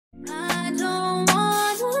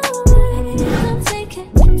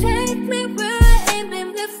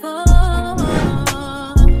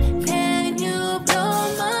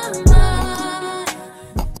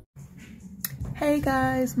Hey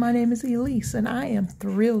guys, my name is Elise and I am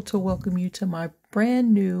thrilled to welcome you to my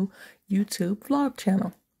brand new YouTube vlog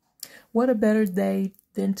channel. What a better day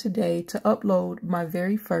than today to upload my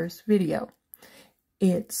very first video.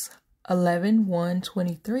 It's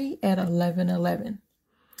 11/1/23 at 11:11.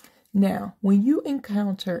 Now, when you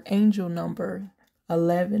encounter angel number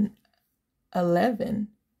 1111,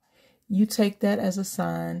 you take that as a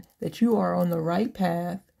sign that you are on the right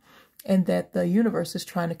path and that the universe is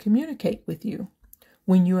trying to communicate with you.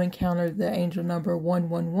 When you encounter the angel number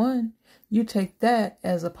 111, you take that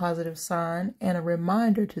as a positive sign and a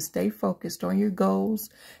reminder to stay focused on your goals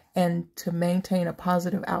and to maintain a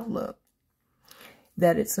positive outlook.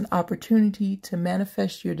 That it's an opportunity to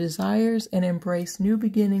manifest your desires and embrace new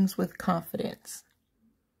beginnings with confidence.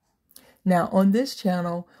 Now, on this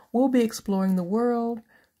channel, we'll be exploring the world,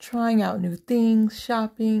 trying out new things,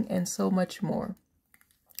 shopping, and so much more.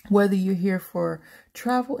 Whether you're here for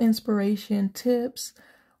travel inspiration, tips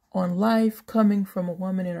on life coming from a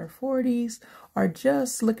woman in her 40s, or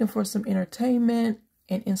just looking for some entertainment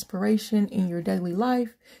and inspiration in your daily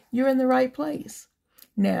life, you're in the right place.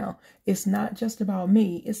 Now, it's not just about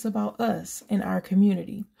me, it's about us and our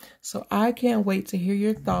community. So I can't wait to hear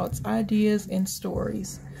your thoughts, ideas, and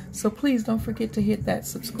stories. So please don't forget to hit that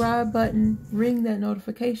subscribe button, ring that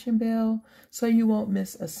notification bell so you won't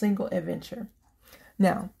miss a single adventure.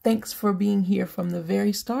 Now, thanks for being here from the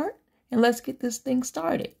very start, and let's get this thing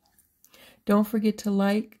started. Don't forget to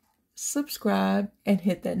like, subscribe, and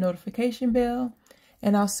hit that notification bell,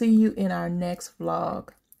 and I'll see you in our next vlog.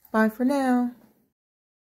 Bye for now.